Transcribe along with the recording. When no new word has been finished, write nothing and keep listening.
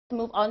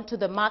Move on to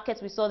the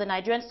markets. We saw the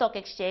Nigerian Stock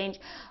Exchange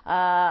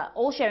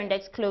all-share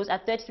index close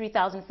at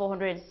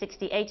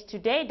 33,468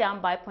 today,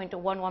 down by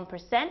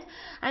 0.11%.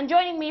 And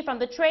joining me from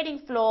the trading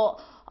floor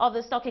of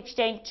the stock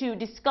exchange to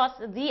discuss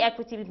the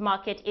equity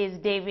market is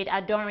David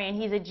Adonri, and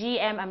he's a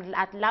GM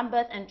at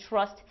Lambeth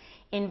Trust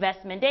and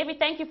Investment. David,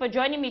 thank you for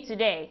joining me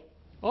today.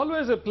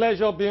 Always a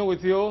pleasure being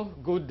with you.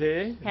 Good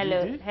day.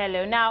 Hello, Didi.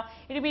 hello. Now,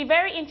 it'll be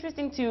very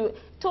interesting to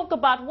talk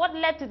about what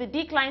led to the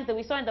declines that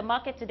we saw in the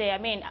market today. I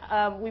mean,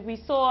 we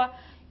saw,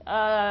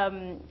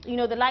 you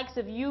know, the likes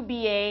of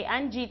UBA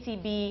and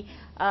GTB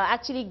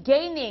actually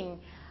gaining.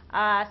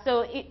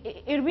 So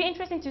it'll be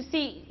interesting to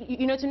see,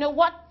 you know, to know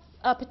what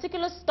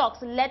particular stocks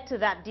led to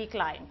that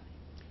decline.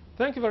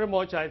 Thank you very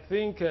much. I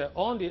think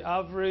on the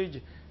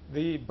average,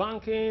 the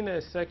banking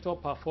sector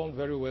performed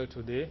very well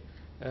today.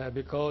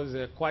 Because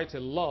quite a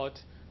lot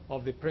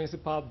of the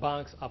principal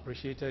banks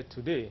appreciated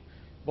today.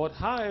 But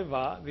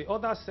however, the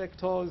other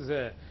sectors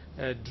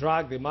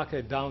dragged the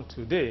market down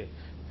today.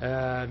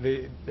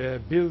 The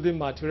building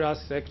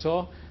materials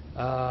sector,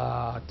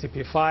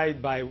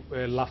 typified by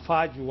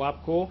Lafarge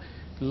Wapco,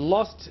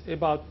 lost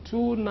about 2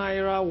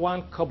 naira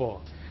 1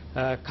 kobo.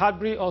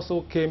 Cadbury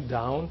also came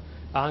down,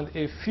 and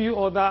a few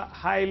other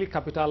highly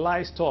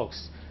capitalized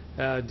stocks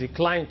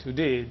declined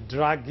today,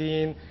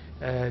 dragging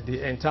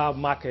the entire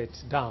market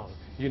down,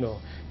 you know.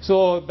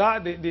 So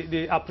that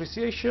the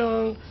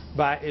appreciation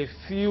by a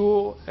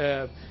few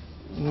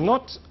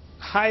not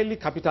highly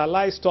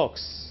capitalized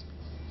stocks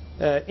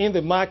in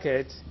the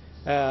market,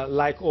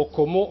 like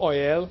Okomo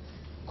Oil,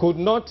 could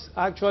not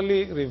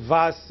actually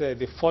reverse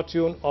the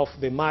fortune of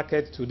the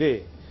market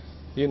today,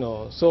 you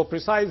know. So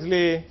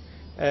precisely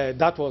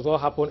that was what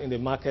happened in the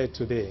market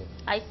today.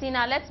 I see.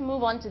 Now let's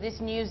move on to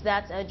this news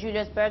that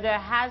Julius Berger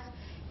has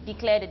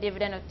declared a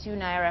dividend of 2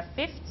 naira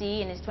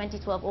 50 in his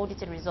 2012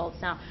 audited results.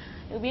 Now,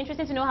 it will be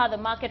interesting to know how the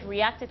market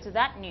reacted to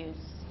that news.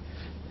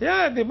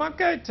 Yeah, the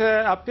market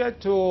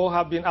appeared to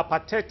have been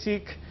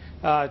apathetic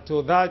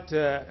to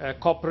that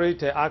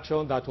corporate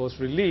action that was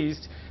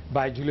released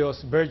by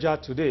Julius Berger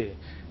today,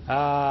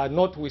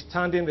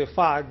 notwithstanding the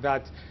fact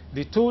that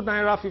the 2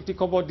 naira 50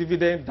 kobo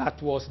dividend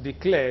that was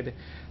declared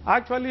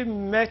actually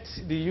met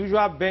the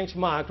usual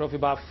benchmark of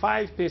about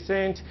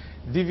 5%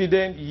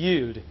 dividend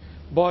yield.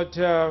 But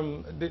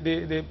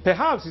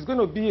perhaps it's going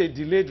to be a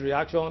delayed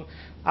reaction.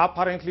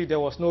 Apparently, there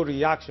was no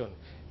reaction.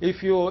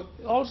 If you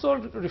also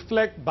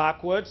reflect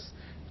backwards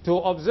to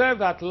observe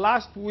that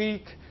last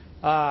week,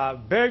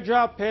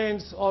 Berger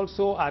Pens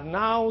also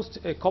announced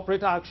a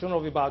corporate action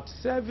of about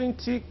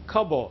 70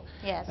 kobo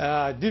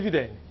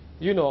dividend,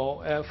 you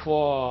know,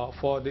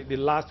 for the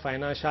last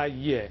financial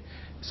year.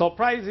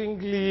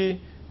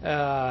 Surprisingly,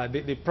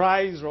 the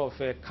price of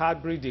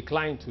Cadbury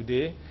declined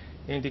today,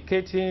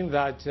 indicating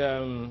that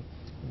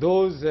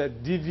those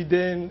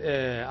dividend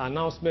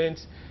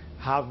announcements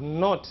have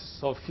not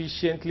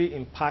sufficiently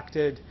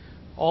impacted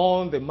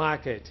on the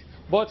market.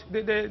 But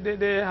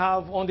they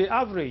have, on the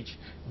average,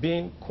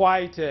 been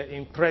quite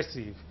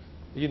impressive,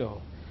 you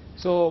know.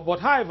 So, but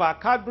however,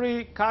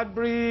 Cadbury,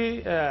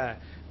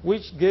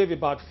 which gave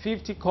about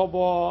 50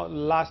 kobo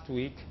last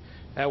week,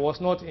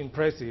 was not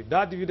impressive.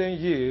 That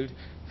dividend yield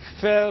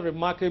fell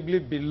remarkably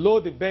below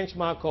the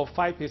benchmark of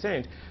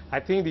 5%. I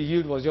think the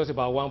yield was just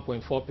about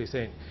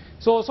 1.4%.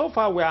 So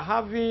far we are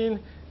having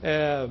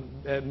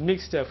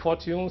mixed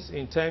fortunes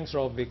in terms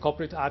of the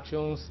corporate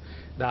actions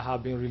that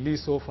have been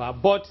released so far.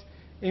 But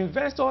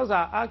investors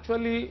are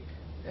actually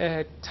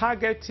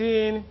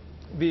targeting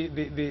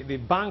the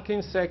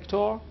banking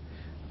sector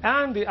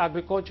and the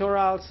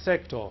agricultural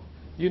sector,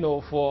 you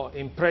know, for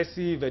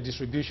impressive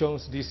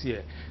distributions this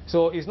year.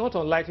 So it's not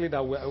unlikely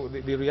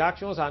that the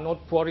reactions are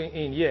not pouring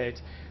in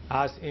yet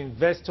as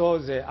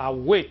investors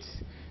await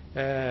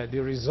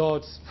the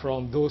results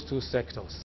from those two sectors.